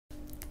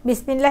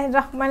বিসমিল্লাহির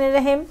রহমানির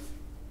রহিম।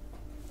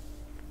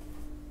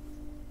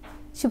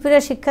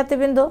 সুপ্রিয়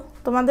শিক্ষার্থীবৃন্দ,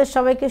 তোমাদের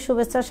সবাইকে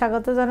শুভেচ্ছা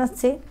স্বাগত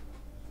জানাচ্ছি।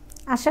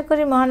 আশা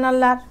করি মহান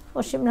আল্লাহর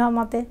অসীম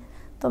রহমতে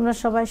তোমরা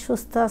সবাই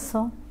সুস্থ আছো,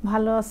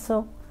 ভালো আছো।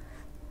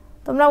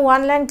 তোমরা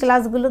অনলাইন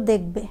ক্লাসগুলো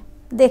দেখবে,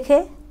 দেখে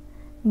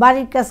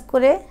বাড়ির কাজ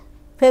করে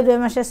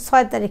ফেব্রুয়ারি মাসের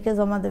 6 তারিখে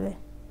জমা দেবে।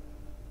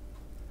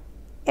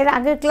 এর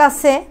আগের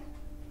ক্লাসে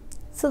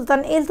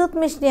সুলতান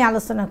ইলতুৎমিশ নিয়ে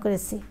আলোচনা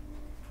করেছি।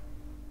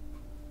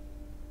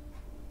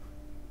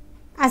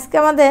 আজকে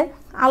আমাদের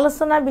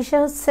আলোচনার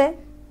বিষয় হচ্ছে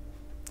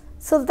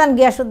সুলতান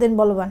গিয়াসউদ্দিন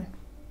বলবন।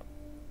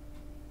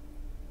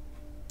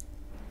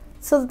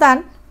 সুলতান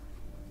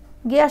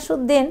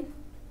গিয়াসউদ্দিন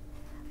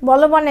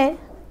বলবনের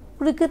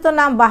প্রকৃত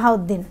নাম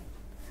বাহাউদ্দিন।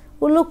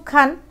 উলুগ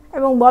খান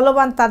এবং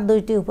বলবন তার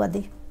দুইটি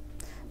উপাধি।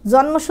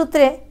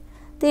 জন্মসূত্রে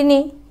তিনি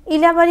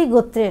ইলাবাড়ি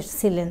গোত্রের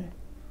ছিলেন।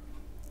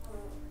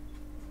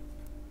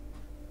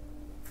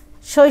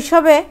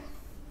 শৈশবে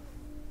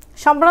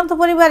সম্ভ্রান্ত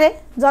পরিবারে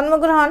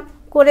জন্মগ্রহণ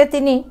করে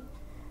তিনি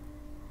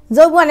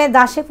যৌবনে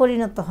দাসে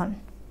পরিণত হন।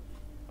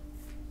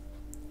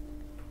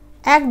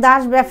 এক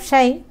দাস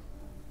ব্যবসায়ী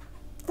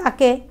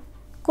তাকে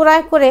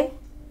ক্রয় করে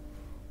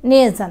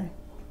নিয়ে যান।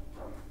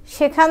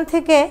 সেখান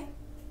থেকে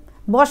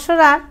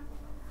বসরার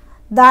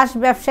দাস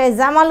ব্যবসায়ী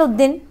জামাল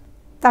উদ্দিন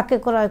তাকে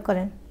ক্রয়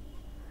করেন।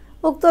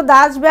 উক্ত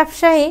দাস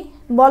ব্যবসায়ী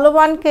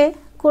বলবনকে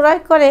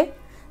ক্রয় করে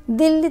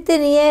দিল্লিতে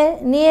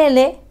নিয়ে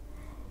এলে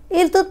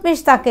ইলতুৎমিশ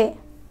তাকে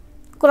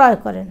ক্রয়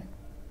করেন।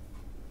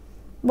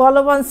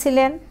 বলবন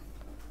ছিলেন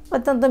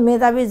অত্যন্ত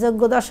মেধাবী,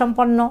 যোগ্যতা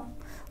সম্পন্ন,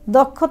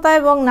 দক্ষতা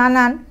এবং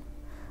নানান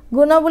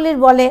গুণাবলীর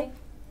বলে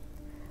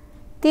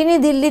তিনি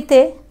দিল্লিতে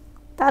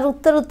তার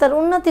উত্তর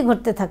উন্নতি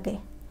ঘটতে থাকে।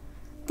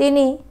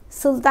 তিনি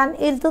সুলতান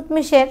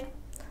ইলতুৎমিশের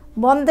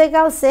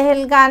বন্দেগাঁও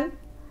সেহেলগান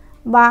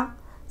বা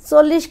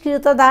 40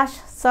 কৃতদাস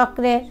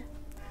চক্রের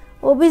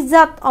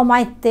অভিজাত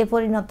অমাত্যে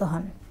পরিণত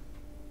হন।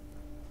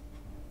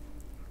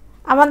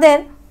 আমাদের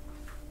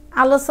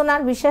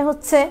আলোচনার বিষয়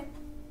হচ্ছে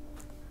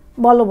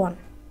বলবন।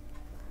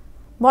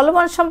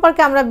 বলবন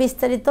সম্পর্কে আমরা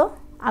বিস্তারিত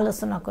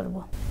আলোচনা করব।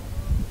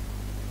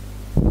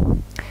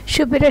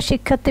 সুপ্রিয়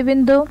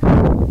শিক্ষার্থীবৃন্দ,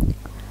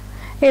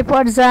 এই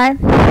পর্যায়ে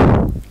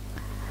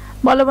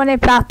বলবনের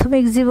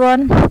প্রাথমিক জীবন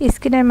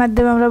স্ক্রিনের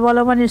মাধ্যমে আমরা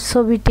বলবনের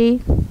ছবিটি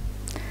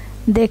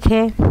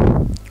দেখে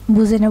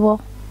বুঝে নেব।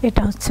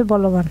 এটা হচ্ছে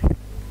বলবন।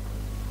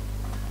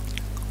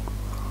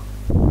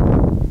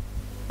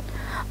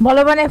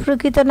 বলবনের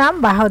প্রকৃত নাম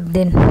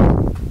বাহাউদ্দিন।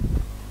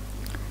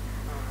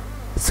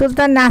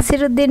 সুলতান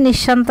নাসিরউদ্দিন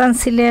নিঃসন্তান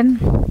ছিলেন,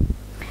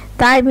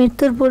 তাই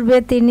মৃত্যুর পূর্বে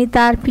তিনি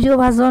তার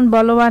প্রিয়ভাজন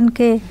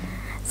বলবনকে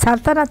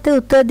সালতানাতে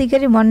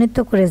উত্তরাধিকারী মনোনীত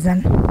করে যান।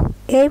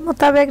 এই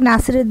মোতাবেক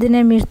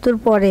নাসিরউদ্দিনের মৃত্যুর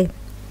পরে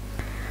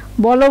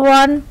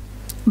বলবন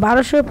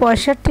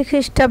 1265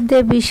 খ্রিস্টাব্দে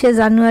 20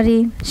 জানুয়ারি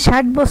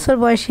 60 বছর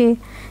বয়সে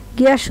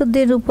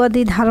গিয়াসউদ্দিন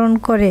উপাধি ধারণ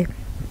করে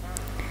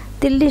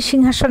দিল্লির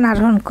সিংহাসন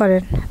আরোহণ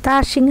করেন।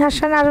 তার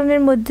সিংহাসন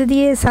আরোহণের মধ্যে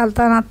দিয়ে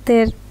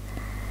সালতানাতের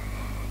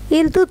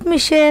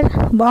ইলতুৎমিশের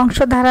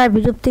বংশধারার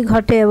বিলুপ্তি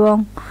ঘটে এবং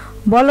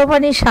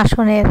বলবনী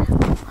শাসনের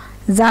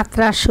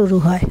যাত্রা শুরু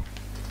হয়।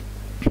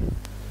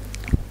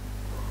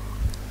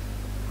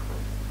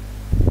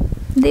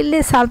 দিল্লি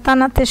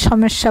সালতানাতের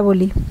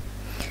সমস্যাবলী।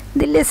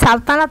 দিল্লি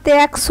সালতানাতে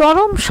এক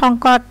চরম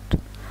সংকট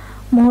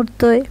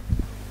মুহূর্তে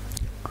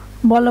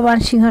বলবন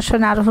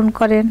সিংহাসন আরোহণ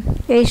করেন।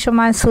 এই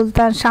সময়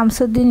সুলতান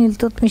শামসুদ্দিন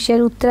ইলতুৎমিশের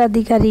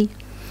উত্তরাধিকারী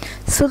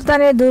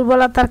সুলতানের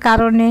দুর্বলতার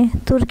কারণে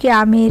তুর্কি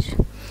আমির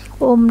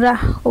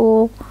ওমরাহ ও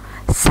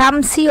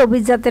শামসি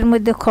অভিজাতের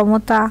মধ্যে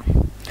ক্ষমতা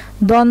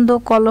দ্বন্দ্ব,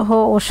 কলহ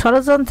ও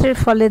ষড়যন্ত্রের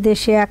ফলে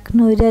দেশে এক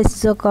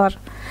নৈরাজ্যকর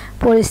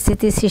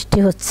পরিস্থিতি সৃষ্টি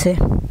হচ্ছে।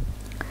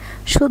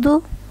 শুধু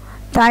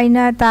তাই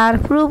নয়, তার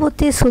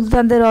পূর্ববর্তী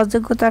সুলতানদের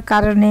অযোগ্যতার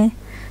কারণে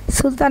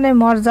সুলতানের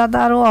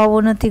মর্যাদারও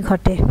অবনতি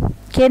ঘটে।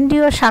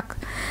 কেন্দ্রীয়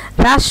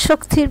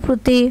রাজশক্তির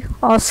প্রতি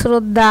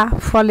অশ্রদ্ধা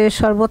ফলে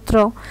সর্বত্র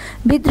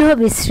বিদ্রোহ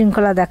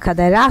বিশৃঙ্খলা দেখা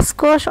দেয়।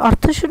 রাজকোষ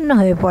অর্থশূন্য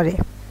হয়ে পড়ে।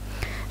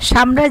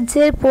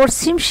 সাম্রাজ্যের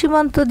পশ্চিম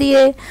সীমান্ত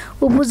দিয়ে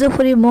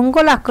উপজাপুরী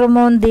মঙ্গল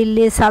আক্রমণ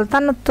দিল্লি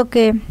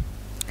সালতানাতকে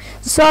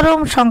চরম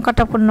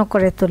সংকটাপন্ন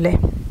করে তোলে।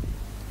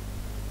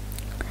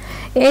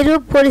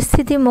 এইরূপ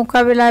পরিস্থিতি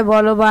মোকাবিলায়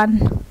বলবন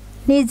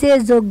নিজের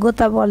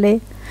যোগ্যতা বলে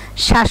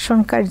শাসন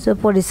কার্য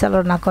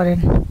পরিচালনা করেন।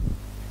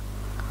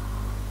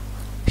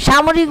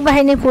 সামরিক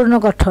বাহিনী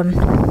পুনর্গঠন।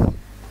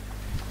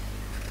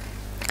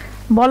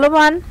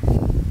 বলবন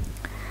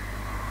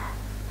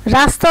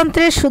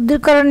রাজতন্ত্রের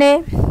শুদ্ধিকরণের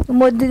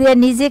মধ্য দিয়ে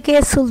নিজেকে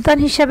সুলতান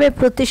হিসাবে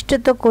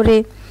প্রতিষ্ঠিত করে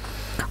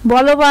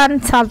বলবন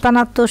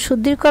সালতানাত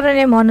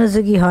শুদ্ধিকরণে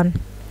মনোযোগী হন।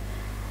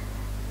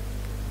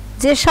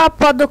 যেসব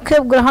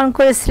পদক্ষেপ গ্রহণ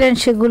করেছিলেন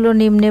সেগুলো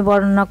নিম্নে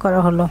বর্ণনা করা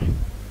হলো।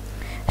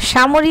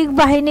 সামরিক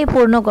বাহিনী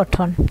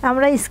পুনর্গঠন।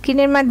 আমরা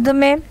স্ক্রিনের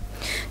মাধ্যমে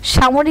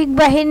সামরিক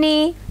বাহিনী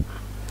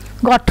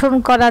গঠন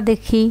করা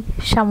দেখি।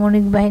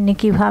 সামরিক বাহিনী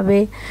কিভাবে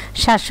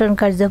শাসন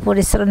কার্য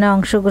পরিচালনায়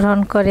অংশগ্রহণ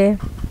করে।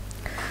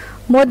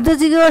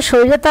 মধ্যযুগীয়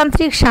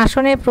স্বৈরতান্ত্রিক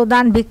শাসনের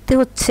প্রধান ভিত্তি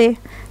হচ্ছে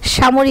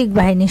সামরিক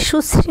বাহিনী।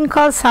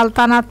 সুশৃঙ্খল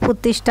সালতানাত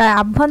প্রতিষ্ঠায়,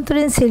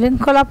 আভ্যন্তরীণ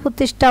শৃঙ্খলা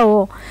প্রতিষ্ঠা ও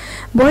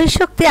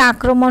বহিঃশক্তি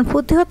আক্রমণ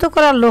প্রতিহত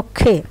করার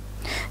লক্ষ্যে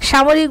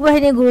সামরিক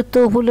বাহিনীর গুরুত্ব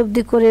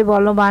উপলব্ধি করে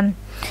বলবান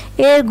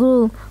এর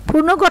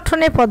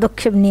পুনর্গঠনের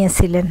পদক্ষেপ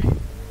নিয়েছিলেন।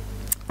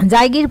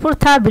 জায়গির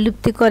প্রথা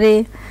বিলুপ্তি করে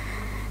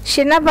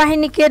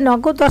সেনাবাহিনীকে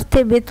নগদ অর্থে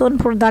বেতন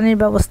প্রদানের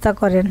ব্যবস্থা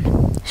করেন।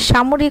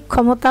 সামরিক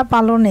ক্ষমতা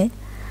পালনে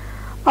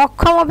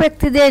অক্ষম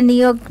ব্যক্তিদের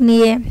নিয়োগ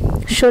নিয়ে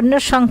সৈন্য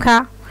সংখ্যা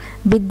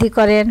বৃদ্ধি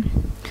করেন।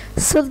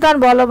 সুলতান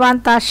বলবান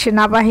তার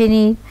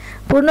সেনাবাহিনীর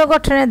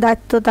পুনর্গঠনের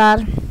দায়িত্ব তার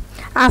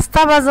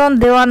আস্থাভাজন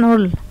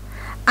দেওয়ানুল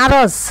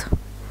আরজ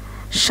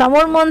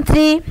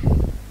সমরমন্ত্রী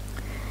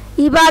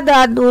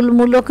ইবাদাত উল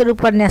মুলকের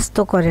উপর ন্যস্ত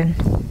করেন।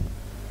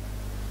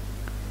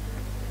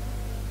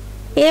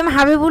 এম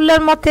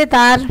হাবিবুল্লাহর মতে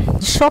তার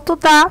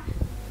সততা,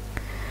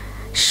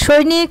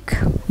 সৈনিক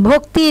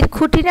ভক্তির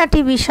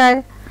খুঁটিনাটি বিষয়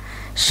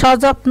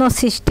সযত্ন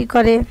সৃষ্টি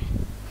করে।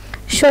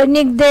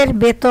 সৈনিকদের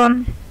বেতন,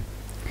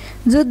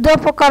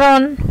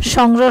 যুদ্ধোপকরণ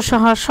সংগ্রহ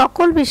সহ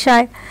সকল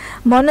বিষয়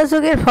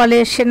মনোযোগের ফলে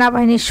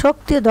সেনাবাহিনীর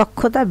শক্তি ও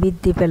দক্ষতা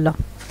বৃদ্ধি পেল।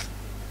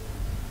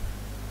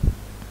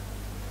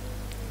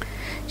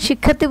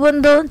 শিক্ষার্থী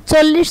বন্ধু,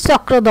 40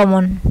 চক্র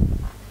দমন।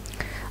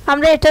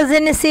 আমরা এটা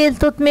জেনেছি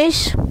ইলতুৎমিশ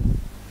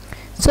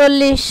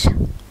 40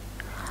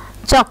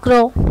 চক্র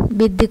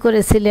বৃদ্ধি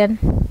করেছিলেন।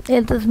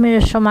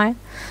 ইলতুৎমিশের সময়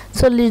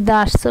 40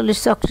 দাস 40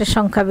 চক্রের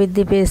সংখ্যা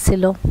বৃদ্ধি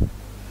পেয়েছিল।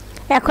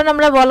 এখন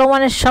আমরা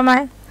বলবানের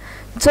সময়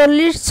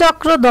 40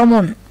 চক্র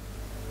দমন।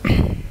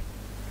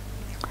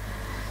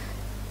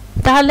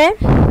 তাহলে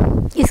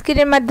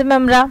স্ক্রিনের মাধ্যমে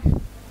আমরা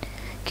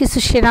কিছু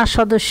সেনা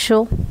সদস্য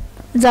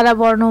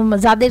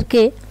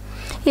যাদেরকে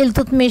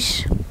ইলতুৎমিশ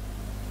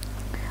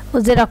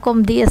যেরকম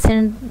দিয়েছেন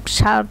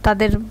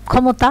তাদের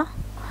ক্ষমতা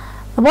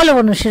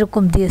বলবানও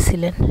সেরকম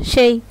দিয়েছিলেন,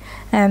 সেই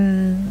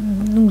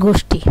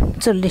গোষ্ঠী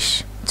 40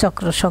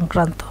 চক্র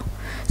সংক্রান্ত।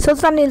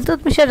 সুলতান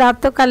ইলতুৎমিশের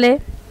রাজত্বকালে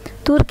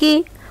তুর্কি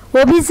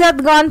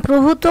অভিজাতগণ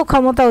প্রভূত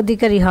ক্ষমতা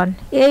অধিকারী হন।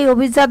 এই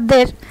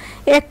অভিজাতদের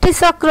একটি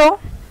চক্র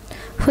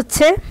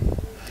হচ্ছে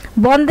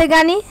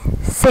বন্দেগানি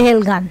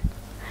সেহেলগান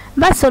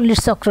বা 40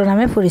 চক্র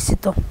নামে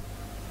পরিচিত।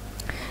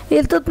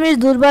 ইলতুৎমিশ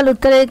দুর্বল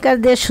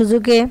উত্তরাধিকারীদের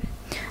সুযোগে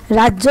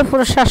রাজ্য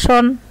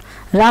প্রশাসন,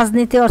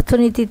 রাজনীতি,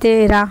 অর্থনীতিতে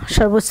এরা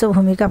সর্বোচ্চ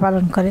ভূমিকা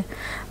পালন করে।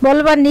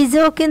 বলবান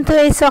নিজেও কিন্তু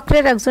এই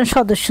চক্রের একজন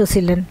সদস্য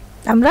ছিলেন,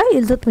 আমরা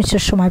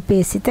ইলতুৎমিশের সময়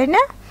পেয়েছি, তাই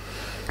না?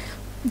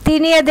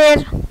 তিনি এদের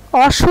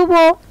অশুভ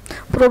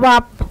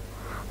প্রভাব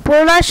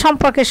প্রলয়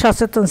সম্পর্কে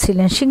সচেতন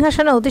ছিলেন।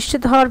 সিংহাসনে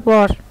অধিষ্ঠিত হওয়ার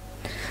পর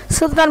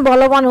সুলতান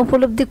বলবান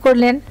উপলব্ধি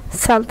করলেন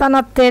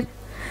সালতানাতের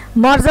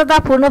মর্যাদা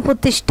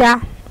পুনঃপ্রতিষ্ঠা,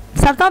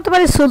 সালতানাত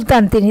মানে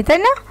সুলতান তিনি, তাই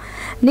না?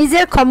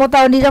 নিজের ক্ষমতা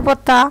ও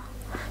নিরাপত্তা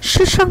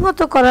সুসংহত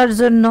করার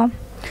জন্য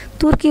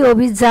তুর্কি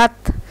অভিজাত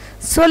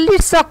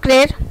 40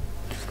 চক্রের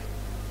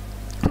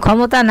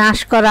ক্ষমতা নাশ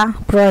করা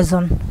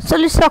প্রয়োজন।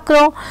 40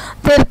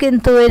 চক্রদের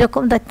কিন্তু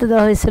এরকম দায়িত্ব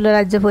দেওয়া হয়েছিল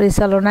রাজ্য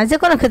পরিচালনায়, যে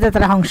কোনো ক্ষেত্রে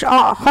তারা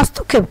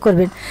হস্তক্ষেপ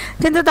করবেন,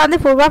 কিন্তু তাদের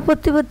প্রভাব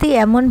প্রতিপত্তি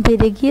এমন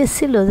বেড়ে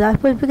গিয়েছিল যার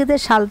পরিপ্রেক্ষিতে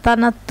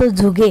সালতানাত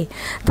যুগে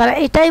তারা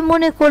এটাই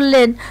মনে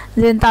করলেন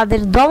যে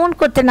তাদের দমন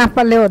করতে না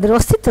পারলে ওদের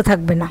অস্তিত্ব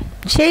থাকবে না।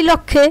 সেই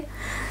লক্ষ্যে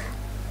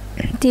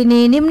তিনি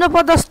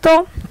নিম্নপদস্থ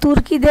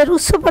তুর্কিদের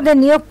উচ্চ পদে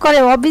নিয়োগ করে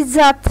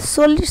অভিজাত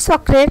 40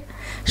 চক্রের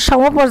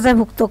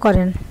সমপর্যায়ভুক্ত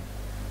করেন।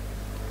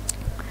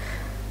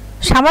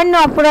 সামান্য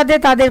অপরাধে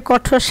তাদের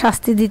কঠোর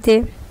শাস্তি দিতে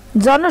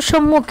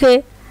জনসম্মুখে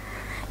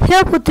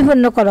হেয়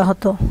প্রতিপন্ন করা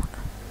হতো।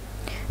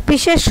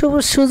 বিশেষ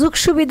সুযোগ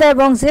সুবিধা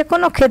এবং যে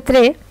কোনো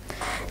ক্ষেত্রে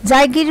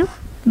জায়গির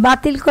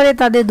বাতিল করে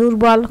তাদের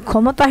দুর্বল,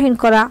 ক্ষমতাহীন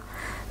করা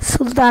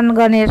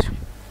সুলতানগণের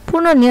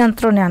পূর্ণ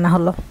নিয়ন্ত্রণে আনা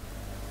হলো।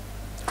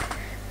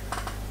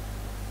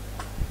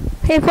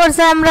 এই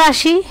পর্যায়ে আমরা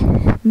আসি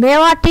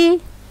মেওয়াটি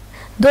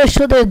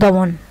দস্যুদের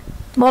দমন।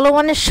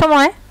 বলবানের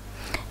সময়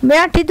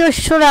মেওয়াটি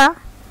দস্যুরা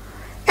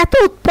এত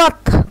উৎপাত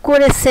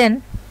করেছেন,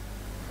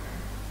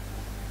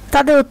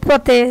 তাদের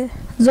উৎপাতে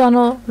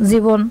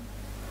জনজীবন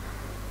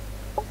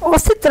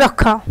অস্তিত্ব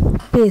রক্ষা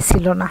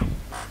পেয়েছিল না।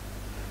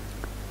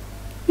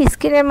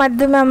 স্ক্রিনের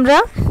মাধ্যমে আমরা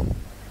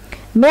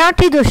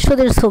মেওয়াটি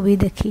দস্যুদের ছবি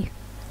দেখি।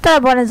 তারা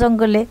বনে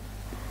জঙ্গলে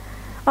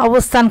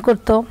অবস্থান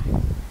করত,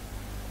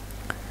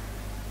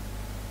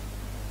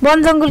 বন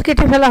জঙ্গল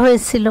কেটে ফেলা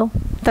হয়েছিল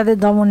তাদের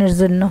দমনের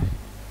জন্য।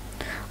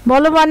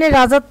 বলবানের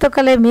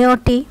রাজত্বকালে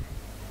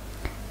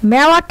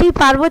মেওয়াটি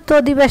পার্বত্য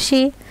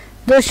অধিবাসী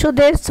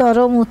দস্যুদের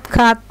চরম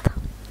উৎখাত,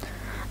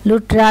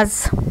 লুটরাজ,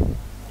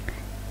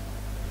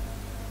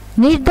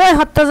 নির্দয়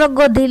হত্যাযজ্ঞ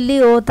দিল্লি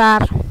ও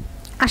তার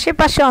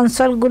আশেপাশে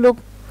অঞ্চলগুলো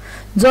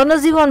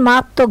জনজীবন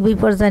মারাত্মক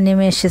বিপর্যয়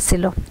নেমে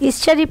এসেছিল।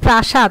 ঈশ্বরী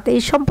প্রাসাদ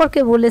এই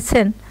সম্পর্কে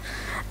বলেছেন,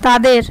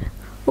 তাদের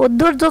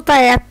ঔদ্ধর্যতা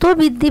এত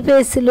বৃদ্ধি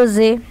পেয়েছিল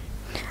যে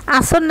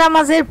আসর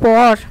নামাজের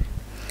পর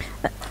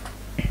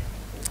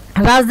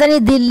রাজধানী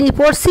দিল্লি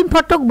পশ্চিম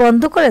ফটক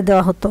বন্ধ করে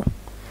দেওয়া হতো,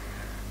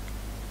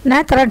 না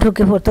তারা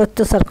ঢুকে পড়তো,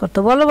 অত্যাচার করতো।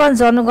 বলবান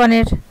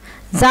জনগণের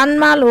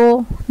জানমাল ও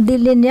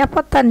দিল্লির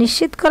নিরাপত্তা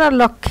নিশ্চিত করার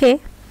লক্ষ্যে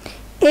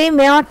এই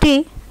মেওয়াটি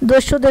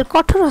দস্যুদের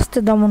কঠোর হস্তে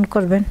দমন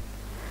করবেন।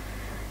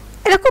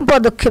 এরকম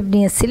পদক্ষেপ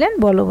নিয়েছিলেন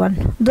বলবান।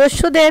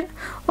 দস্যুদের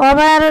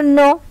অভয়ারণ্য,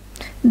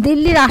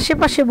 দিল্লির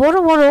আশেপাশে বড়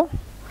বড়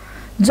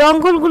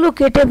জঙ্গলগুলো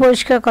কেটে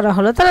পরিষ্কার করা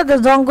হলো। তারা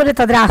জঙ্গলে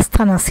তাদের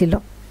আস্থানা ছিল।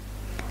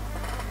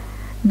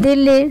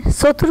 দিল্লির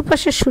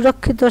চতুর্পাশে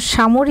সুরক্ষিত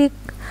সামরিক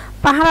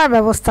পাহারার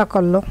ব্যবস্থা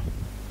করল,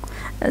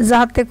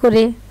 যাতে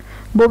করে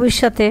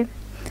ভবিষ্যতে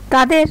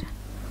তাদের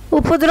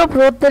উপদ্রব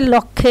রোধের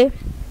লক্ষ্যে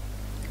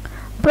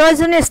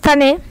প্রয়োজনীয়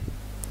স্থানে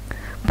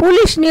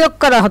পুলিশ নিয়োগ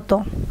করা হতো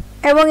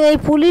এবং এই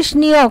পুলিশ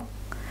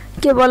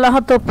নিয়োগকে বলা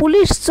হতো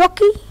পুলিশ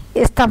চৌকি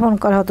স্থাপন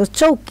করা হতো।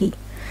 চৌকি,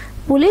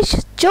 পুলিশ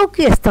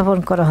চৌকি স্থাপন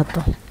করা হতো।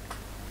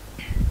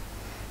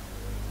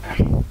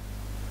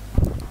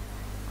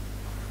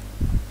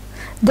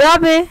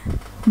 দেওয়াবে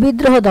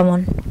বিদ্রোহ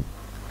দমন।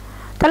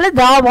 তাহলে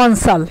দেওয়াব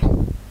অঞ্চল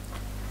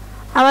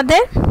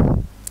আমাদের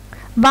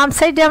বাম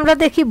সাইডে আমরা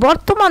দেখি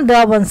বর্তমান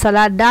দেওয়াব অঞ্চল,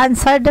 আর ডান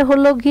সাইডে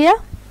হলো গিয়া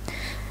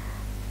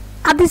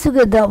আদি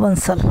যুগের দেওয়াব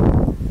অঞ্চল।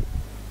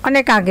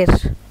 অনেক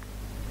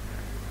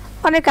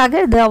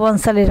আগের দেওয়াব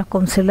অঞ্চল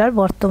এরকম ছিল, আর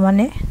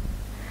বর্তমানে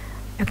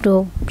একটু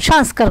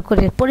সংস্কার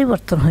করে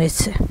পরিবর্তন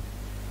হয়েছে।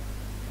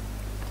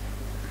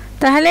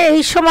 তাহলে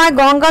এই সময়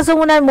গঙ্গা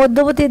যমুনার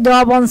মধ্যবর্তী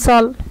দেওয়াব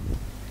অঞ্চল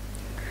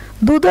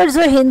দুর্ধর্ষ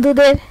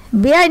হিন্দুদের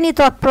বেআইনি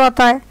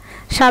তৎপরতায়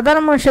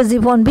সাধারণ মানুষের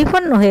জীবন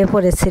বিপন্ন হয়ে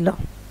পড়েছিল।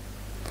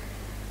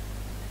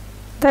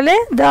 তাহলে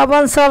দেওয়াব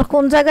অঞ্চল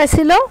কোন জায়গায়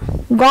ছিল?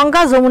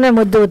 গঙ্গা যমুনার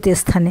মধ্যবর্তী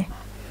স্থানে।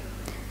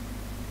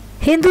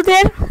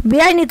 হিন্দুদের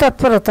বেআইনি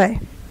তৎপরতায়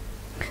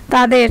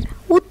তাদের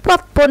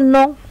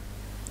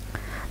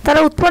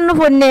উৎপন্ন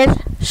পণ্যের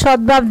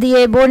সদ্ভাব দিয়ে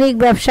বণিক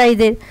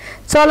ব্যবসায়ীদের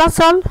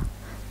চলাচল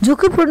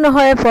ঝুঁকিপূর্ণ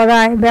হয়ে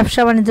পড়ায়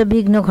ব্যবসা বাণিজ্য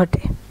বিঘ্ন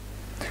ঘটে।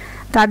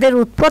 তাদের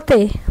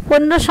উৎপত্তি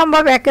পণ্য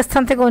সম্ভব এক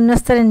স্থান থেকে অন্য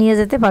স্থানে নিয়ে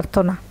যেতে পারত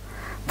না।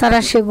 তারা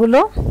সেগুলো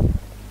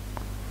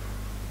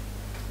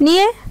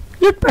নিয়ে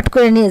লুটপাট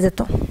করে নিয়ে যেত।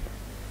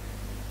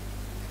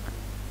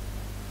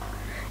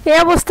 এই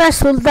অবস্থায়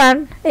সুলতান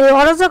এই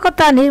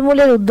অরাজকতা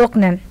নির্মূলের উদ্যোগ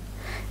নেন।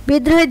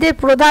 বিদ্রোহীদের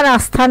প্রধান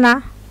আস্থানা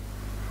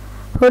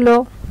হলো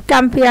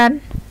ক্যাম্পিয়ান,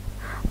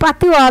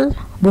 পাতিওয়াল,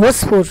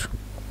 ভোজপুর।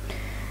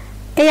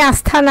 এই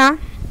আস্থানা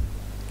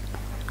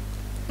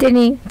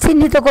তিনি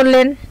চিহ্নিত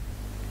করলেন।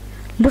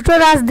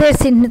 লুটোরাজদের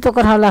চিহ্নিত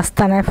করা হলো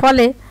আস্থানায়।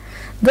 ফলে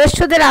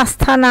দস্যুদের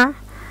আস্থানা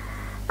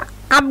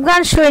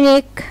আফগান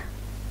সৈনিক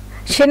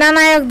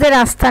সেনানায়কদের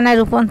আস্থানায়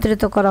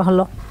রূপান্তরিত করা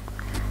হলো।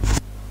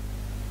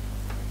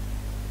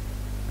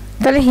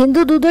 তাহলে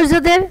হিন্দু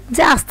দুর্ধর্ষদের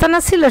যে আস্থানা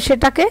ছিল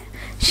সেটাকে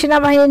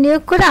সেনাবাহিনী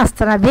নিয়োগ করে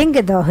আস্থানা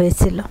ভেঙে দেওয়া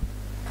হয়েছিল।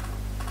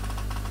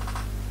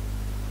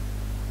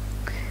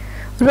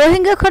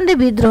 রোহিঙ্গা খণ্ডে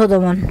বিদ্রোহ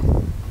দমন।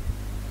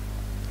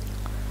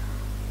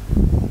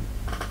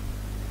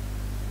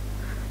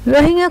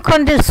 রোহিঙ্গা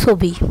খণ্ডের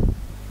ছবি,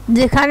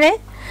 যেখানে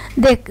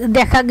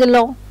দেখা গেল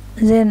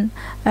যে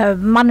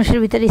মানুষের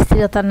ভিতরে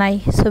স্থিরতা নাই।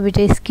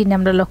 ছবিটা স্ক্রিনে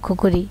আমরা লক্ষ্য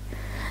করি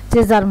যে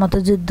যার মতো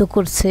যুদ্ধ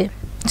করছে,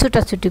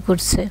 ছুটাছুটি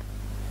করছে,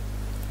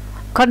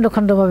 খণ্ড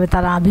খণ্ডভাবে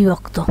তারা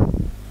বিভক্ত।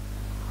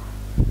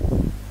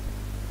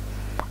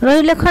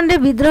 রোহিঙ্গা খণ্ডে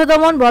বিদ্রোহ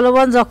দমন।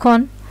 বলবন যখন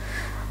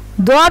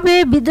দোয়াবে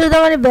বিদ্রোহ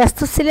দমনে ব্যস্ত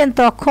ছিলেন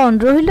তখন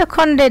রোহিঙ্গা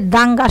খণ্ডের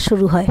দাঙ্গা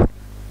শুরু হয়।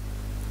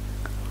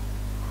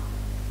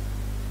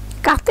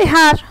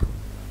 কাতেহার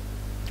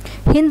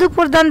হিন্দু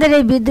প্রধানদের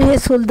এই বিদ্রোহে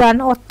সুলতান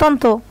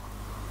অত্যন্ত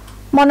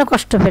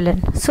মনকষ্ট পেলেন।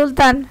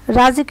 সুলতান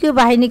রাজকীয়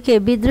বাহিনীকে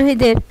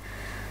বিদ্রোহীদের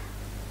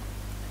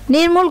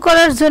নির্মূল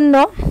করার জন্য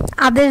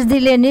আদেশ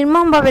দিলে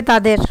নির্মমভাবে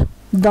তাদের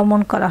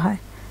দমন করা হয়।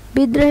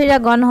 বিদ্রোহীরা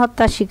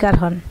গণহত্যার শিকার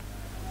হন।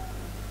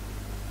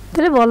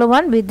 তাহলে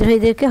বলবান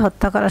বিদ্রোহীদেরকে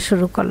হত্যা করা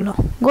শুরু করলো।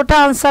 গোটা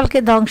অঞ্চলকে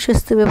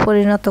ধ্বংসস্তূপে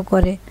পরিণত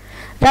করে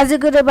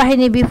রাজকীয়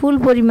বাহিনী বিপুল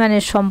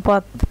পরিমাণের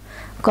সম্পদ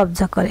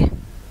কবজা করে।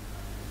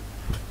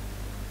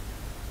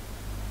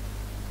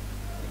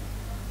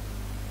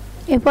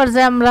 এ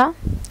পর্যায়ে আমরা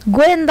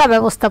গোয়েন্দা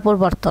ব্যবস্থা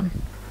পরিবর্তন।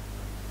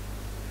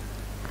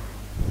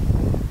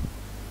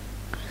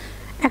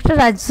 একটা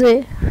রাজ্যে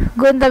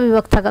গোয়েন্দা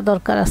বিভাগ থাকা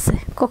দরকার আছে,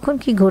 কখন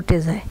কি ঘটে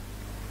যায়।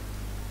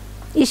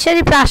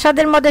 ঈশ্বরী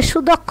প্রাসাদের মধ্যে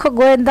সুদক্ষ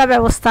গোয়েন্দা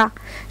ব্যবস্থা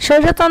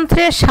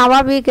স্বৈরতন্ত্রের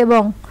স্বাভাবিক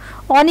এবং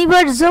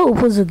অনিবার্য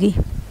উপযোগী।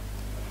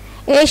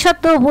 এই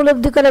সত্য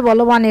উপলব্ধি করে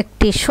বলবান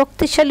একটি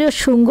শক্তিশালী ও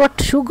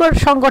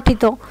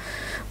সুসংগঠিত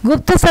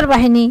গুপ্তচর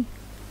বাহিনী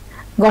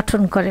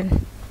গঠন করেন।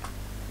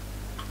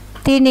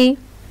 তিনি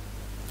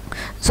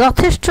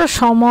যথেষ্ট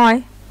সময়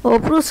ও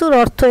প্রচুর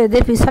অর্থ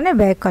এদের পিছনে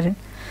ব্যয় করেন।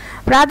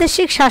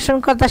 প্রাদেশিক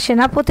শাসনকর্তা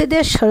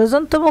সেনাপতিদের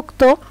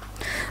ষড়যন্ত্রমুক্ত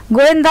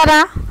গোয়েন্দারা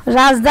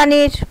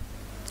রাজধানীর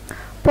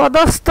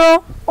পদস্থ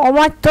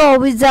অমাত্য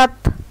অভিজাত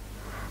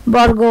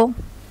বর্গ,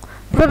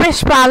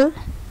 প্রবেশপাল,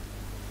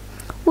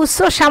 উচ্চ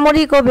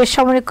সামরিক ও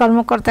বেসামরিক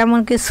কর্মকর্তা,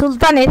 এমনকি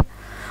সুলতানের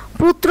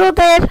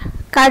পুত্রদের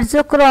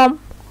কার্যক্রম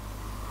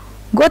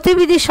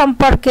গতিবিধি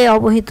সম্পর্কে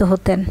অবহিত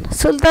হতেন।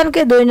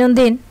 সুলতানকে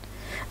দৈনন্দিন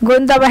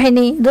গোয়েন্দা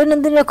বাহিনী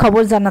দৈনন্দিনের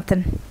খবর জানাতেন।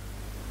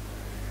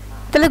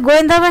 তাহলে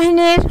গোয়েন্দা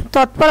বাহিনীর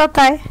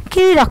তৎপরতায়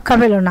কেউই রক্ষা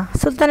পেল না।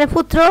 সুলতানের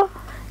পুত্র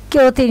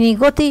কেউ তিনি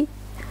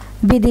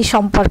গতিবিধি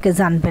সম্পর্কে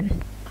জানবেন।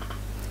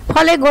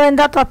 ফলে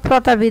গোয়েন্দা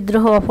তৎপরতা,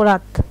 বিদ্রোহ,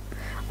 অপরাধ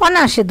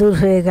অনায়াসে দূর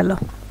হয়ে গেল।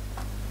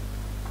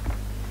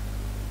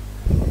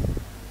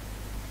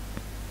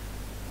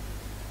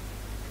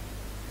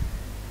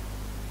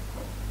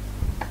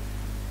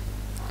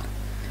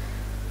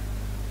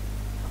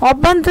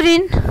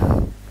 অভ্যন্তরীণ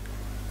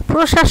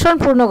প্রশাসন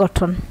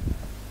পুনর্গঠন।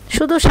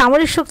 শুধু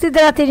সামরিক শক্তি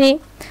দ্বারা তিনি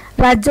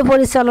রাজ্য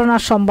পরিচালনা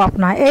সম্ভব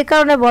নয়। এই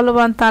কারণে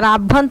বলবান তার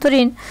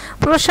আভ্যন্তরীণ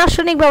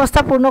প্রশাসনিক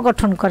ব্যবস্থা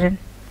পুনর্গঠন করেন।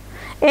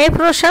 এই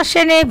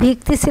প্রশাসনে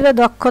ভিত্তি ছিল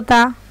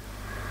দক্ষতা,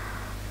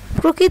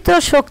 প্রকৃত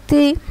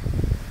শক্তি,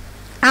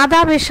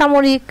 আধা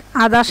বেসামরিক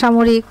আধা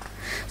সামরিক।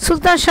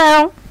 সুলতান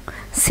স্বয়ং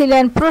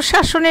ছিলেন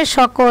প্রশাসনের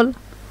সকল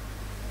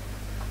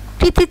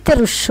কৃতিত্বের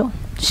উৎস।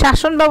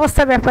 শাসন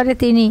ব্যবস্থার ব্যাপারে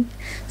তিনি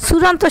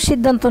চূড়ান্ত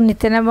সিদ্ধান্ত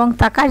নিতেন এবং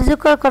তা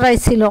কার্যকর করাই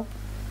ছিল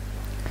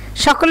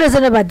সকলের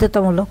জন্য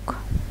বাধ্যতামূলক।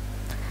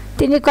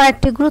 তিনি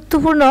কয়েকটি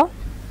গুরুত্বপূর্ণ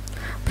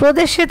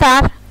প্রদেশে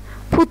তার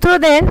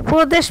পুত্রদের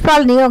প্রদেশপাল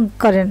নিয়োগ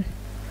করেন।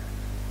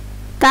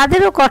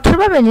 তাদেরও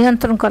কঠোরভাবে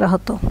নিয়ন্ত্রণ করা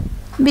হতো।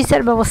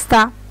 বিচার ব্যবস্থা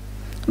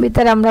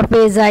ভিতরে আমরা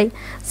পেয়ে যাই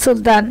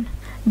সুলতান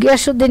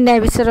গিয়াসউদ্দিন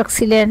ন্যায় বিচারক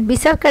ছিলেন।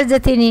 বিচার কার্যে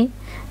তিনি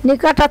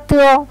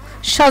নিকটাত্মীয়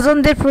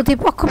স্বজনদের প্রতি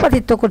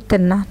পক্ষপাতিত্ব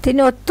করতেন না। তিনি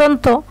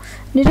অত্যন্ত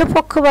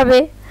নিরপেক্ষভাবে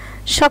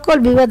সকল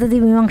বিবাদাদি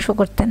মীমাংসা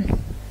করতেন,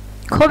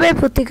 ক্ষোভের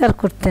প্রতিকার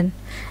করতেন।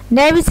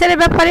 ন্যায় বিচারের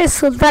ব্যাপারে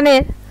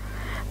সুলতানের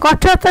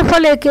কঠোরতার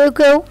ফলে কেউ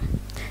কেউ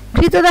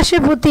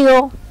কৃতদাসের প্রতিও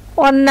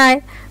অন্যায়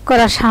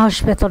করার সাহস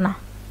পেত না,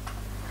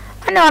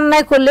 মানে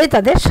অন্যায় করলেই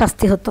তাদের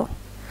শাস্তি হতো।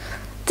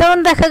 যেমন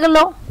দেখা গেল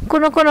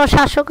কোনো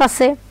শাসক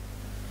আছে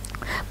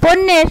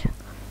পণ্যের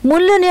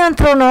মূল্য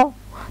নিয়ন্ত্রণও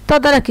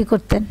তদারকি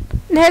করতেন।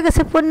 দেখা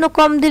গেছে পণ্য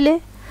কম দিলে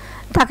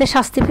তাকে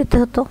শাস্তি পেতে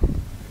হতো,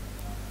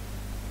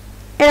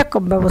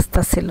 এরকম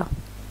ব্যবস্থা ছিল।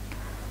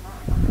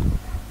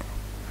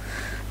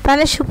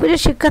 তাহলে সুপ্রিয়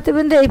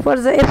শিক্ষার্থীবৃন্দ, এই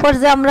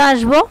পর্যায়ে আমরা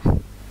আসবো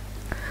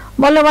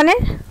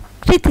বলবানের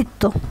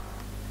কৃতিত্ব।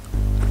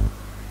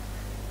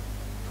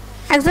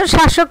 একজন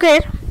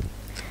শাসকের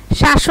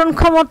শাসন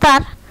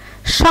ক্ষমতার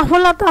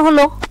সফলতা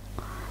হলো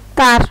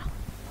তার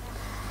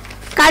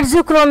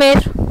কার্যক্রমের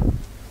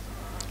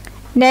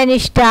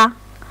ন্যায়নিষ্ঠা,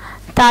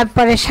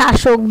 তারপরে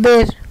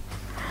শাসকদের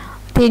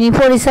তিনি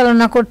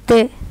পরিচালনা করতে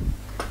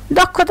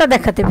দক্ষতা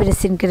দেখাতে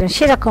পেরেছেন কিনা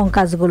সেরকম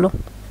কাজগুলো।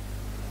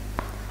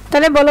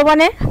 তাহলে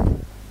বলবানের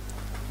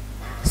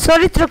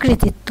চরিত্র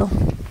কৃতিত্ব।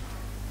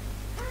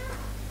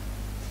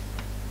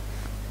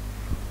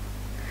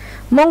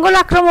 মঙ্গল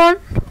আক্রমণ,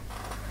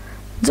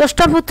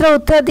 জ্যেষ্ঠপুত্র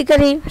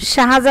উত্তরাধিকারী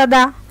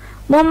শাহজাদা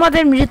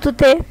মুহাম্মদের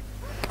মৃত্যুতে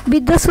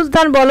বৃদ্ধ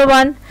সুলতান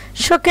বলবান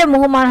শোকে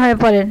মুহ্যমান হয়ে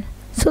পড়েন।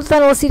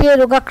 সুলতান অচিরেই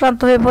রোগাক্রান্ত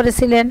হয়ে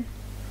পড়েছিলেন।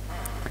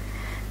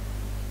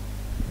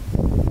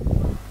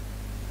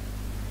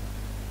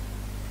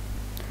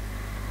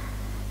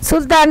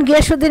 সুলতান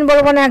গিয়াসউদ্দিন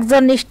বলবান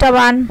একজন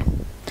নিষ্ঠাবান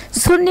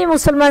সুন্নি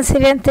মুসলমান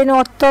ছিলেন। তিনি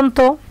অত্যন্ত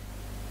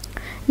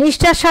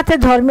নিষ্ঠার সাথে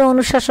ধর্মীয়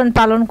অনুশাসন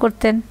পালন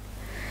করতেন।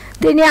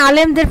 তিনি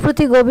আলেমদের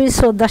প্রতি গভীর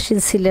শ্রদ্ধাশীল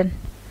ছিলেন।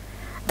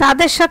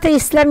 তাদের সাথে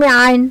ইসলামী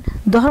আইন,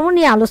 ধর্ম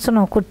নিয়ে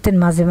আলোচনাও করতেন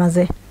মাঝে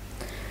মাঝে।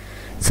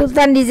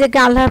 সুলতান নিজেকে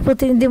আল্লাহর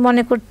প্রতিনিধি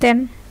মনে করতেন।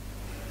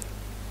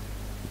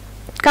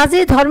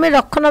 কাজেই ধর্মের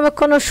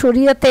রক্ষণাবেক্ষণ ও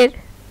শরীয়তের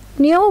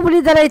নিয়মাবলী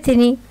দ্বারাই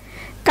তিনি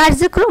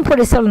কার্যক্রম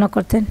পরিচালনা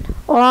করতেন।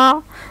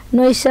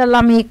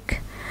 অনৈসলামিক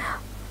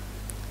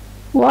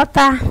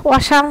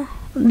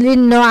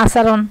অশালীন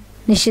আচরণ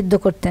নিষিদ্ধ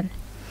করতেন।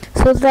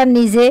 সুলতান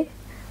নিজে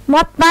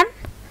মদপান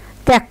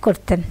ত্যাগ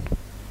করতেন।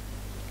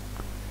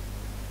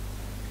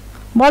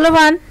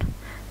 বলবান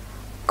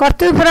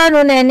কর্তব্যপরায়ণ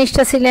ও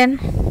ন্যায়নিষ্ঠা ছিলেন।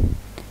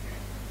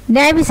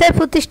 ন্যায় বিচার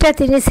প্রতিষ্ঠায়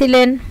তিনি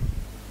ছিলেন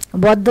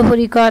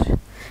বদ্ধপরিকর।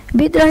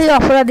 বিদ্রোহী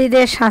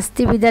অপরাধীদের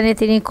শাস্তি বিধানে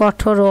তিনি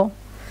কঠোর ও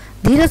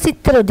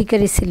ধীরচিত্তের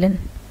অধিকারী ছিলেন।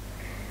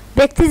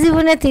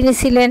 ব্যক্তিজীবনে তিনি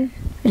ছিলেন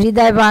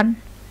হৃদয়বান,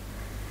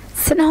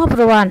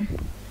 স্নেহপ্রবণ,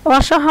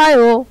 অসহায়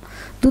ও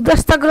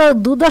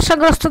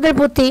দুর্দশাগ্রস্তদের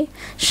প্রতি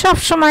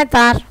সবসময়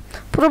তার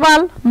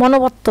প্রবল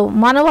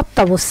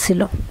মানবত্ববোধ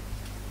ছিল।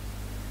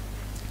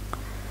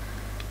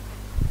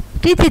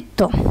 কৃতিত্ব।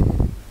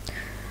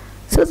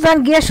 সুলতান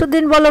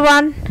গিয়াসউদ্দিন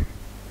বলবান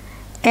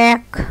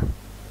এক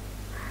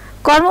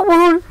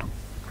কর্মবহুল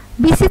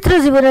বিচিত্র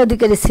জীবনের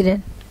অধিকারী ছিলেন।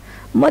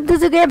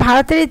 মধ্যযুগে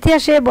ভারতের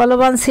ইতিহাসে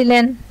বলবান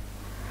ছিলেন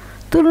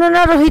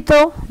তুলনারহিত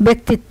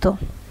ব্যক্তিত্ব।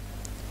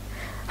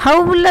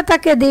 হাবিবুল্লাহ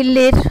তাকে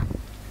দিল্লির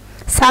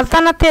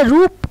সালতানাতের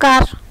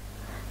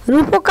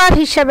রূপকার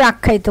হিসাবে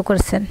আখ্যায়িত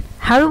করেছেন।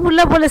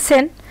 হাবিবুল্লাহ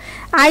বলেছেন,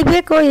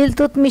 আইবেক ও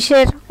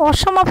ইলতুৎমিশের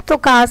অসমাপ্ত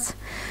কাজ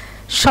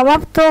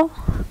সমাপ্ত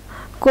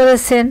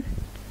করেছেন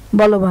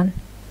বলবান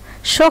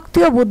শক্তি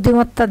ও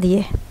বুদ্ধিমত্তা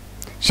দিয়ে।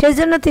 সেই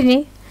জন্য তিনি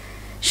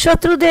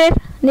শত্রুদের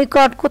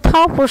নিকট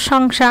কোথাও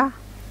প্রশংসা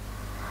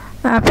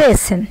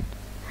পেয়েছেন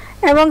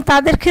এবং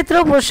তাদের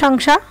ক্ষেত্রেও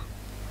প্রশংসা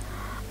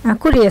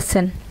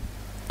কুড়িয়েছেন।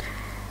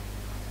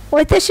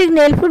 ঐতিহাসিক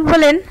নেলপুর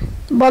বলেন,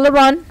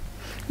 বলবান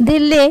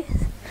দিল্লি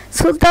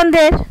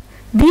সুলতানদের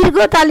দীর্ঘ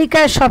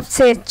তালিকায়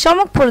সবচেয়ে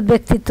চমকপ্রদ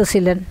ব্যক্তিত্ব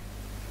ছিলেন।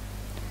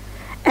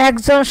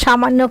 একজন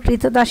সামান্য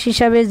কৃতদাস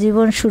হিসাবে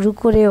জীবন শুরু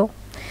করেও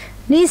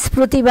নিজ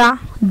প্রতিভা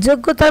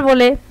যোগ্যতার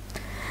বলে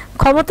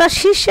ক্ষমতার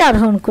শীর্ষে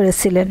আরোহণ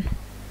করেছিলেন।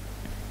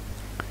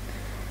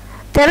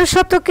 13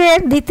 শতকের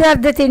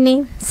দ্বিতীয়ার্ধে তিনি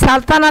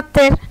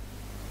সালতানাতের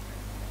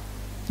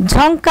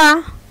ঝঙ্কা,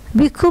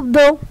 বিক্ষুব্ধ,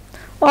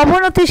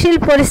 অবনতিশীল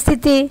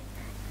পরিস্থিতি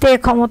তে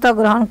ক্ষমতা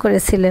গ্রহণ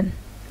করেছিলেন।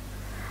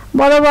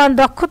 বলবন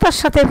দক্ষতার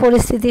সাথে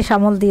পরিস্থিতি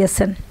সামাল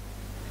দিয়েছেন।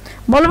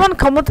 বলবন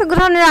ক্ষমতা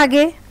গ্রহণের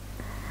আগে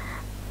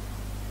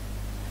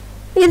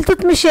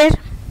ইলতুৎমিশের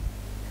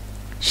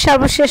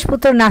সর্বশেষ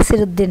পুত্র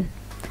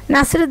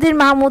নাসিরউদ্দিন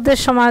মাহমুদের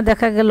সময়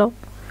দেখা গেল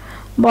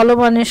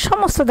বলবনের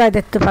সমস্ত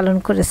দায়িত্ব পালন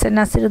করেছে।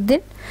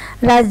 নাসিরউদ্দিন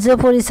রাজ্য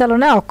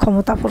পরিচালনায়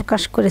অক্ষমতা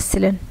প্রকাশ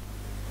করেছিলেন।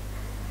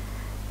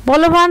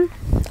 বলবন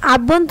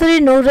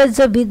আভ্যন্তরীণ নৈরাজ্য,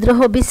 বিদ্রোহ,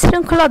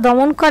 বিশৃঙ্খলা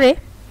দমন করে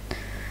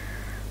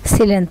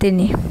ছিলেন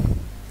তিনি।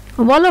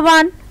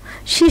 বলবান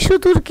শিশু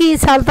তুর্কি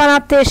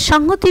সালতানাতের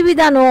সংহতি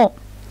বিধান ও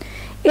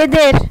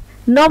এদের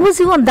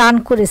নবজীবন দান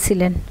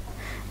করেছিলেন।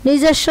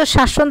 নিজস্ব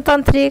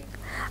শাসনতান্ত্রিক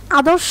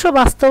আদর্শ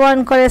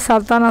বাস্তবায়ন করে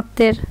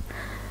সালতানাতের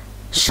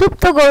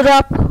সুপ্ত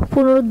গৌরব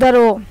পুনরুদ্ধার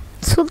ও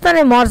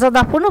সুলতানের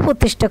মর্যাদা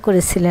পুনঃপ্রতিষ্ঠা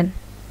করেছিলেন।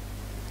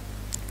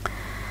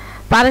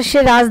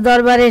 পারস্যের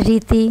রাজদরবারের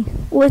রীতি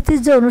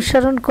ঐতিহ্য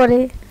অনুসরণ করে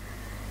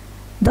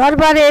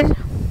দরবারের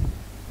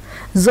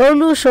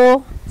জৌলুস ও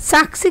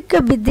চাকচিক্য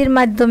বৃদ্ধির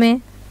মাধ্যমে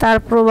তার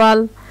প্রবল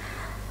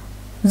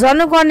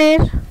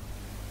জনগণের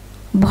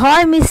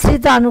ভয়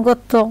মিশ্রিত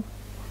আনুগত্য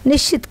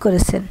নিশ্চিত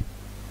করেছেন।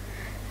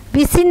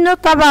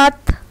 বিচ্ছিন্নতাবাদ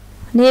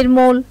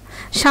নির্মূল,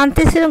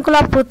 শান্তি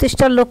শৃঙ্খলা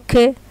প্রতিষ্ঠার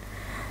লক্ষ্যে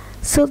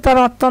সুলতান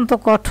অত্যন্ত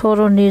কঠোর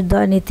ও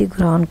নির্দয় নীতি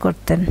গ্রহণ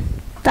করতেন।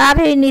 তার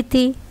এই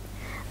নীতি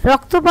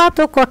রক্তপাত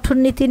ও কঠোর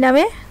নীতি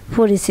নামে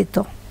পরিচিত।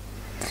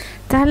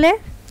 তাহলে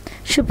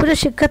সুপ্রিয়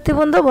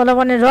শিক্ষার্থীবৃন্দ,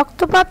 বলবানের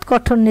রক্তপাত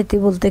কঠোর নীতি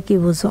বলতে কি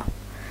বুঝো?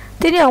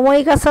 তিনি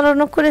অমায়িক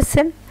আচরণও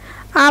করেছেন,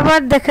 আবার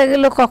দেখা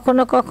গেল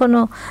কখনো কখনো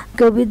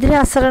কেউ বিদ্রোহী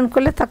আচরণ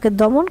করলে তাকে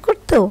দমন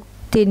করতেও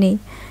তিনি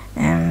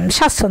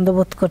স্বাচ্ছন্দ্য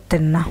বোধ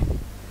করতেন না,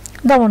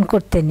 দমন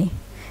করতেনই।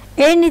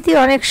 এই নীতি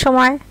অনেক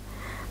সময়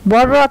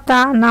বর্বরতা,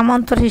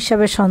 নামান্তর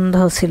হিসাবে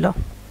সন্দেহ ছিল,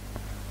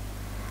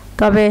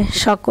 তবে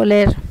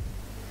সকলের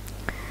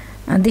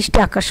দৃষ্টি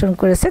আকর্ষণ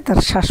করেছে তার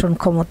শাসন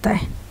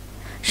ক্ষমতায়।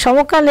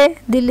 সমকালে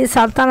দিল্লি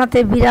সালতানাতে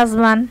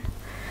বিরাজমান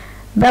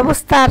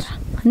ব্যবস্থার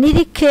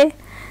নিরীক্ষে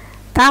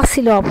তা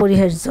ছিল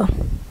অপরিহার্য।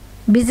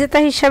 বিজেতা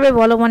হিসাবে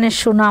বলবানের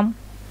সুনাম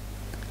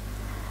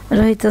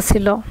রহিত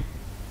ছিল।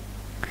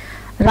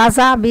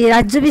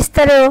 রাজ্য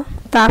বিস্তারেও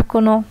তার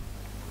কোনো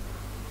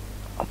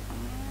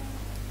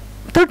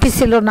ত্রুটি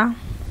ছিল না।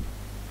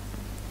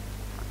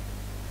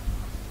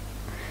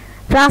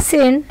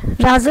 প্রাচীন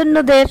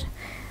রাজন্যদের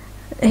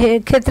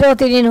ক্ষেত্রেও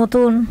তিনি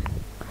নতুন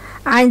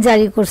আইন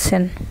জারি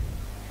করছেন।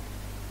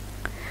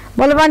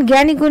 বলবান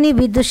জ্ঞানী গুণী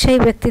বিদ্যুৎসাহী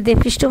ব্যক্তিদের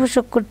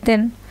পৃষ্ঠপোষক করতেন।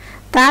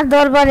 তার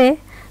দরবারে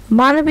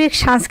মানবিক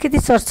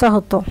সাংস্কৃতিক চর্চা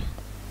হতো।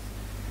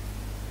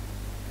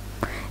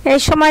 এই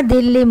সময়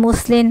দিল্লি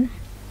মুসলিম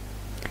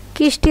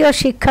খ্রিস্টীয়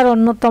শিক্ষার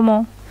অন্যতম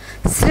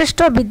শ্রেষ্ঠ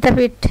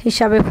বিদ্যাপীঠ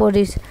হিসাবে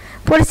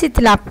পরিচিতি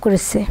লাভ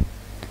করেছে।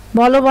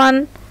 বলবান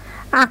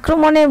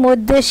আক্রমণে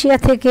মধ্য এশিয়া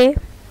থেকে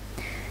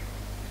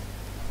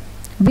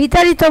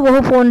বিতাড়িত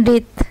বহু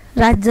পণ্ডিত,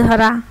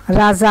 রাজ্যহারা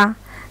রাজা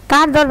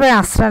তার দরবারে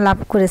আশ্রয় লাভ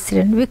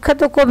করেছিলেন।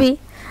 বিখ্যাত কবি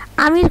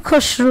আমির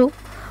খসরু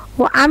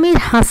ও আমির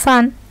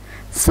হাসান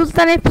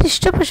সুলতানের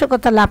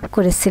পৃষ্ঠপোষকতা লাভ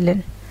করেছিলেন।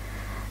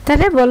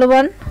 তাহলে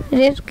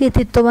বলবানের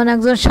কৃতিত্ববান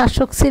একজন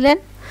শাসক ছিলেন।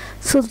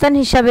 সুলতান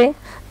হিসাবে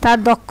তার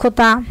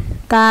দক্ষতা,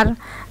 তার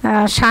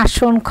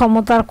শাসন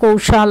ক্ষমতার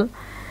কৌশল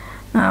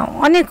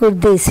অনেক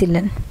ঊর্ধ্বেই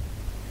ছিলেন।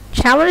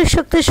 সামরিক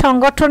শক্তির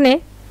সংগঠনে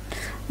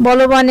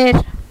বলবানের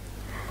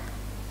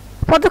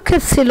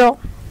পদক্ষেপ ছিল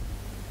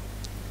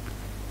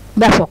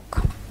ব্যাপক।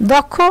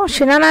 দক্ষ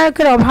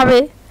সেনানায়কের অভাবে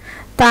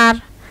তার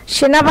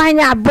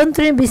সেনাবাহিনী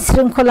আভ্যন্তরীণ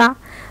বিশৃঙ্খলা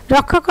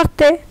রক্ষা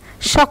করতে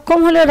সক্ষম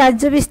হলেও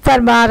রাজ্য বিস্তার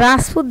বা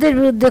রাজপুতদের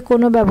বিরুদ্ধে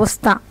কোনো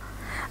ব্যবস্থা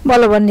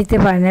বলবান নিতে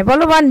পারে না।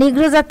 বলবান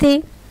নিগ্র জাতি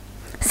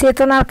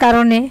চেতনার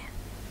কারণে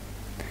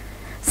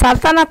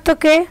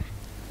সালতানাতকে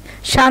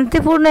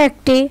শান্তিপূর্ণ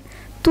একটি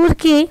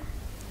তুর্কি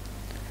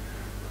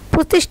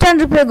প্রতিষ্ঠান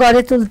রূপে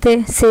গড়ে তুলতে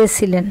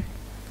চেয়েছিলেন।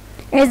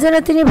 এই জন্য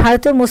তিনি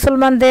ভারতীয়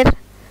মুসলমানদের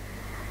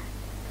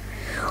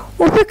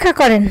উপেক্ষা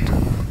করেন।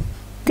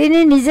 তিনি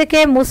নিজেকে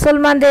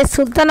মুসলমানদের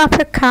সুলতান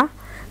অপেক্ষা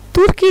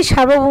তুর্কি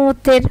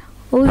সার্বভৌমত্বের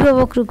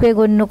অভিভাবক রূপে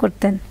গণ্য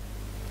করতেন।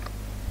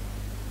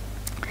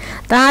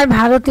 তার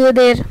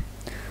ভারতীয়দের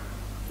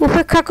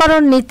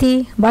উপেক্ষাকরণ নীতি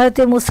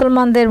ভারতীয়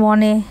মুসলমানদের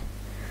মনে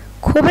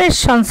ক্ষোভের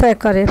সঞ্চয়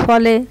করে,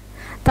 ফলে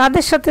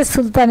তাদের সাথে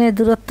সুলতানের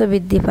দূরত্ব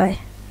বৃদ্ধি পায়।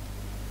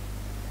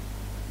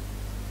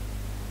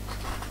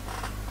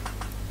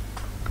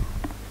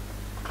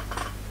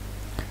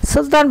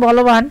 সুলতান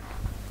বলবান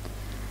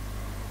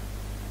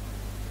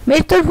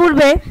মৃত্যুর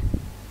পূর্বে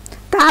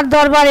তার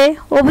দরবারে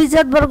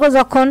অভিজাতবর্গ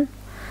যখন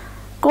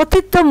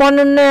কর্তৃত্ব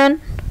মনোনয়ন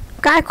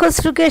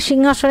কায়খসরুকে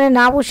সিংহাসনে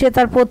না বসিয়ে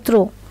তার পুত্র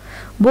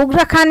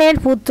বুগরা খানের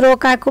পুত্র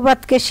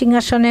কায়কোবাদকে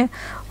সিংহাসনে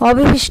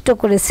অভিষিক্ত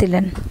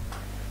করেছিলেন।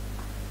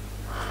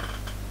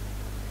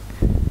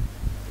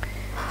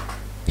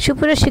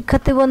 সুপ্রিয়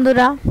শিক্ষার্থী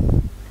বন্ধুরা,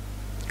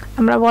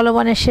 আমরা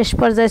বলবানের শেষ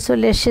পর্যায়ে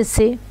চলে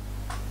এসেছি।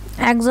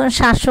 একজন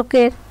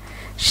শাসকের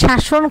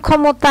শাসন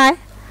ক্ষমতায়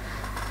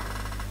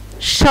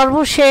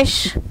সর্বশেষ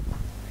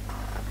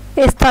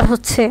স্তর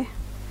হচ্ছে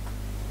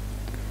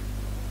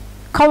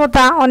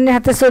ক্ষমতা অন্যের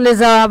হাতে চলে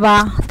যাওয়া বা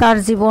তার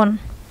জীবন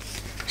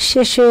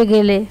শেষ হয়ে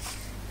গেলে,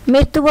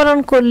 মৃত্যুবরণ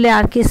করলে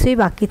আর কিছুই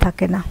বাকি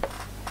থাকে না।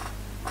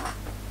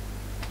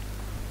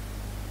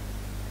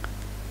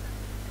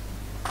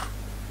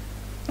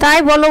 তাই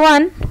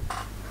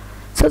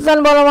সুলতান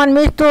বলবান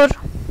মৃত্যুর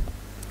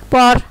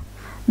পর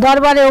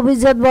দরবারে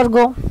অভিজাতবর্গ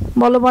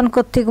বলবান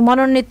কর্তৃক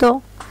মনোনীত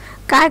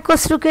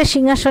কায়কসরুকে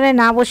সিংহাসনে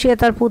না বসিয়ে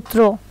তার পুত্র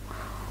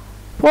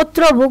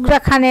বুগরা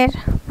খানের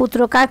পুত্র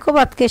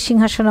কায়কোবাদকে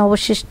সিংহাসনে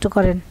অবশিষ্ট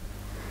করেন।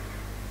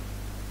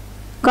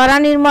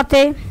 করানির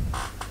মতে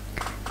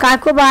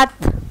কায়কোবাদ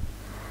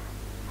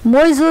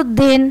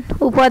মইজুদ্দিন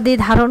উপাধি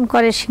ধারণ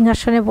করে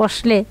সিংহাসনে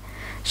বসলে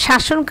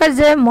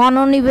শাসনকার্যে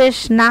মনোনিবেশ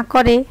না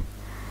করে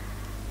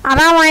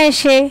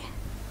আরাম-আয়েশে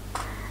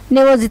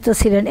নিয়োজিত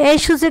ছিলেন। এই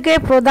সুযোগে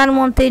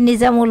প্রধানমন্ত্রী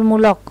নিজামুল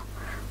মুলক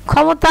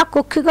ক্ষমতা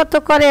কক্ষিগত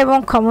করে এবং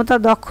ক্ষমতা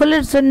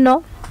দখলের জন্য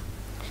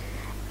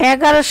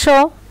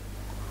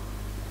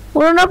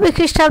 1189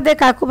 খ্রিস্টাব্দে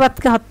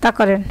কায়কোবাদকে হত্যা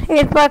করেন।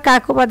 এরপর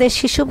কায়কোবাদের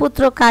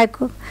শিশুপুত্র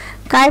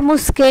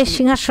কায়মুসকে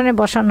সিংহাসনে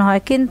বসানো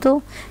হয়, কিন্তু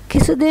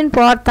কিছুদিন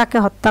পর তাকে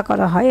হত্যা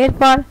করা হয়।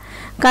 এরপর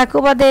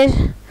কায়কোবাদের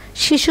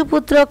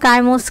শিশুপুত্র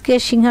কায়মুসকে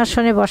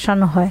সিংহাসনে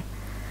বসানো হয়,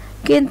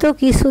 কিন্তু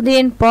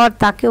কিছুদিন পর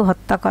তাকেও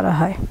হত্যা করা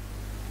হয়।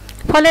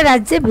 ফলে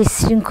রাজ্যে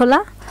বিশৃঙ্খলা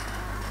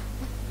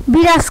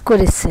বিরাজ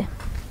করেছে।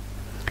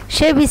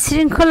 সেই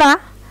বিশৃঙ্খলা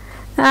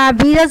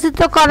বিরাজিত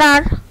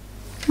করার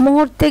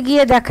মুহূর্তে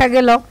গিয়ে দেখা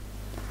গেল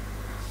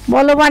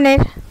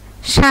বলবানের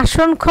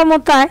শাসন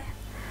ক্ষমতায়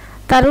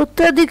তার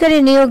উত্তরাধিকারী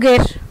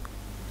নিয়োগের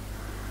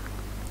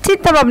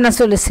চিন্তাভাবনা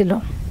চলেছিল।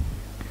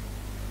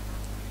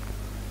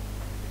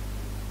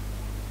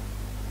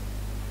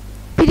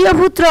 প্রিয়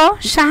পুত্র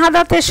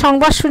শাহাদাতের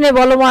সংবাদ শুনে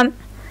বলবান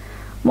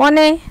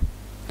মনে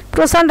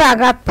প্রচণ্ড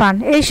আঘাত পান।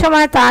 এই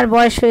সময় তার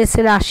বয়স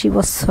হয়েছিল 80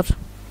 বছর।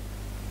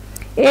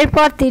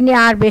 এরপর তিনি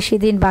আর বেশি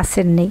দিন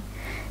বাঁচেননি।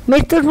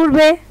 মৃত্যুর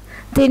পূর্বে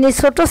তিনি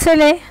ছোট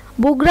ছেলে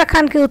বুগরা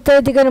খানকে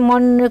উত্তরাধিকারী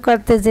মনোনীত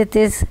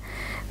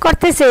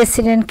করতে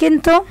চেয়েছিলেন,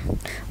 কিন্তু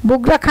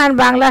বুগরা খান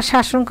বাংলার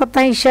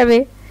শাসনকর্তা হিসাবে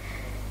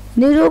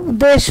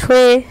নিরুপদেশ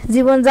হয়ে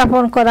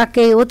জীবনযাপন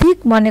করাকেই অধিক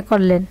মনে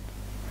করলেন।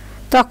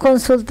 তখন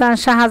সুলতান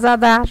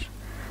শাহজাদার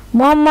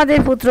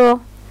মোহাম্মদের পুত্র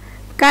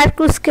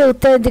কায়কুসকে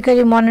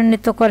উত্তরাধিকারী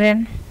মনোনীত করেন।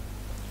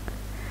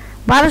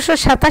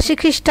 1287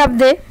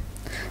 খ্রিস্টাব্দে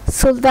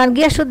সুলতান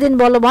গিয়াসউদ্দিন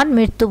বলবান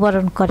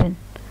মৃত্যুবরণ করেন।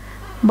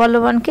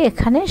 বলবানকে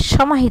এখানে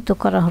সমাহিত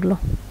করা হলো।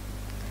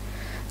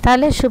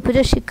 তাহলে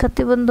সুপ্রিয়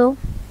শিক্ষার্থী বন্ধু,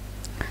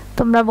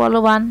 তোমরা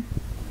বলবান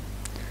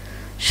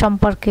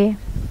সম্পর্কে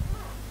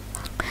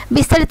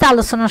বিস্তারিত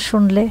আলোচনা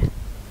শুনলে,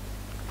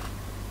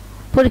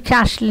 পরীক্ষা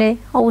আসলে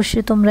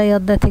অবশ্যই তোমরা এই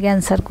অধ্যায় থেকে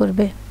অ্যান্সার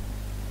করবে।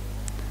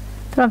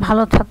 তোমরা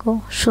ভালো থাকো,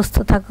 সুস্থ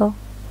থাকো।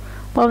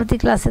 পরবর্তী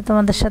ক্লাসে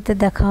তোমাদের সাথে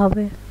দেখা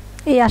হবে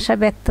এই আশা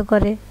ব্যক্ত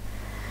করে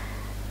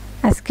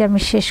আজকে আমি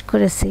শেষ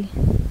করেছি।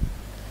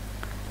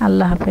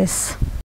 আল্লাহ হাফেজ।